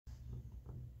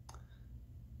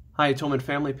Hi, Atonement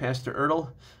family, Pastor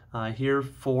Ertl here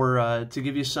to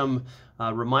give you some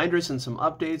reminders and some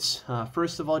updates.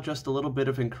 First of all, just a little bit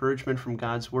of encouragement from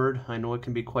God's Word. I know it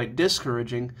can be quite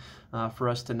discouraging for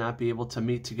us to not be able to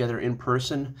meet together in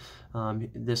person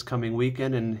this coming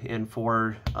weekend and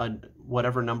for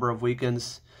whatever number of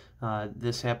weekends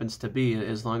this happens to be,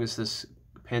 as long as this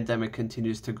pandemic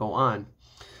continues to go on.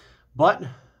 But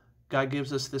God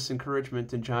gives us this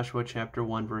encouragement in Joshua chapter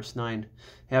 1, verse 9.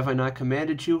 Have I not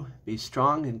commanded you? Be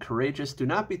strong and courageous. Do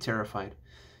not be terrified.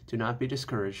 Do not be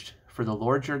discouraged, for the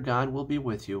Lord your God will be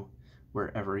with you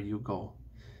wherever you go.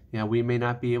 Yeah, we may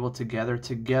not be able to gather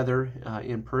together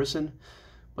in person,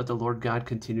 but the Lord God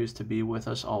continues to be with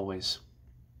us always.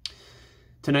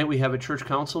 Tonight we have a church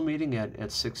council meeting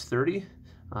at 6:30,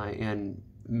 and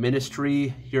ministry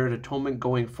here at Atonement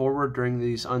going forward during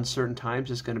these uncertain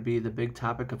times is going to be the big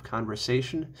topic of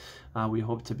conversation. We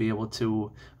hope to be able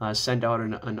to send out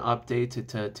an update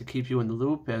to keep you in the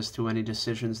loop as to any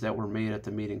decisions that were made at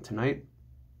the meeting tonight.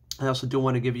 I also do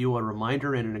want to give you a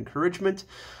reminder and an encouragement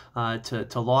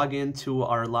to log into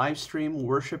our live stream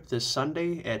worship this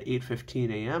Sunday at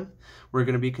 8:15 a.m. We're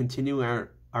going to be continuing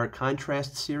our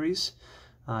contrast series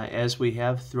as we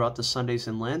have throughout the Sundays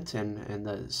in Lent, and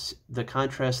the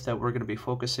contrast that we're going to be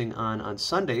focusing on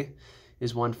Sunday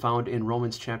is one found in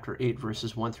Romans chapter 8,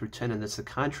 verses 1 through 10, and that's the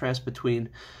contrast between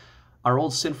our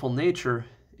old sinful nature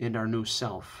and our new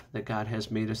self that God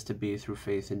has made us to be through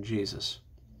faith in Jesus.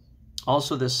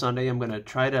 Also this Sunday, I'm going to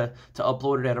try to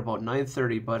upload it at about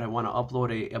 9:30, but I want to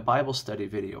upload a Bible study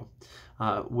video,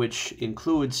 which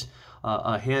includes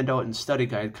a handout and study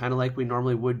guide, kind of like we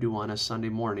normally would do on a Sunday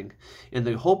morning. And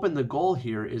the hope and the goal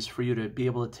here is for you to be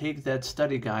able to take that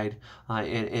study guide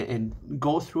and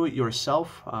go through it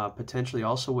yourself, potentially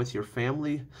also with your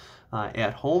family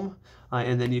at home.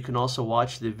 And then you can also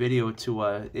watch the video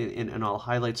and I'll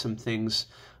highlight some things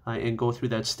and go through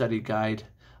that study guide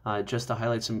just to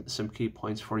highlight some key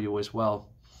points for you as well.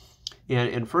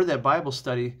 And for that Bible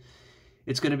study,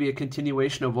 it's going to be a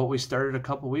continuation of what we started a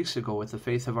couple weeks ago with the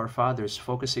faith of our fathers,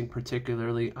 focusing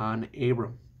particularly on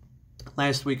Abram.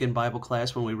 Last week in Bible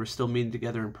class, when we were still meeting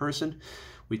together in person,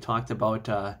 we talked about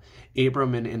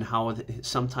Abram and how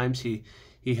sometimes he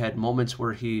had moments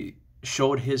where he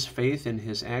showed his faith in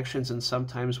his actions, and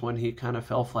sometimes when he kind of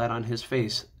fell flat on his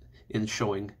face in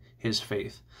showing his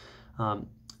faith.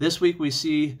 This week we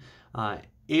see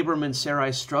Abram and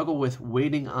Sarai struggle with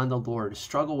waiting on the Lord,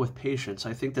 struggle with patience.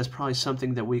 I think that's probably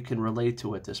something that we can relate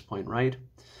to at this point, right?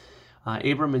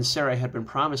 Abram and Sarai had been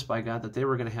promised by God that they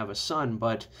were going to have a son,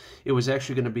 but it was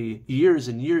actually going to be years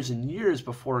and years and years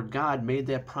before God made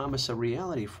that promise a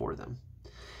reality for them.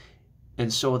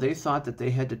 And so they thought that they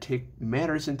had to take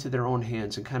matters into their own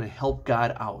hands and kind of help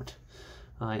God out.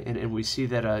 And we see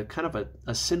that kind of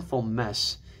a sinful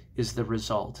mess is the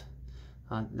result.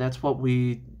 That's what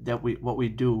we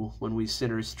do when we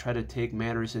sinners try to take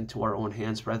matters into our own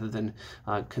hands rather than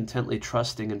contently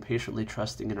trusting and patiently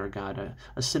trusting in our God.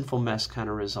 A sinful mess kind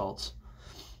of results.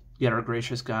 Yet our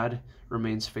gracious God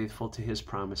remains faithful to his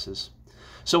promises.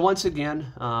 So once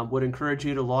again, would encourage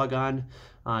you to log on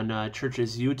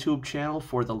church's YouTube channel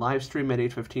for the live stream at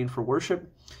 8:15 for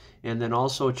worship, and then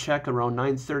also check around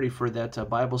 9:30 for that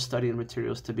Bible study and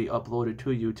materials to be uploaded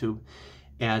to YouTube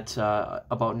at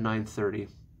about 9:30.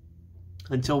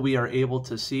 Until we are able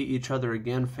to see each other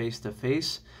again face to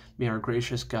face, may our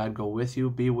gracious God go with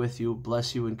you, be with you,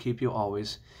 bless you, and keep you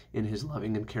always in his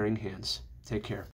loving and caring hands. Take care.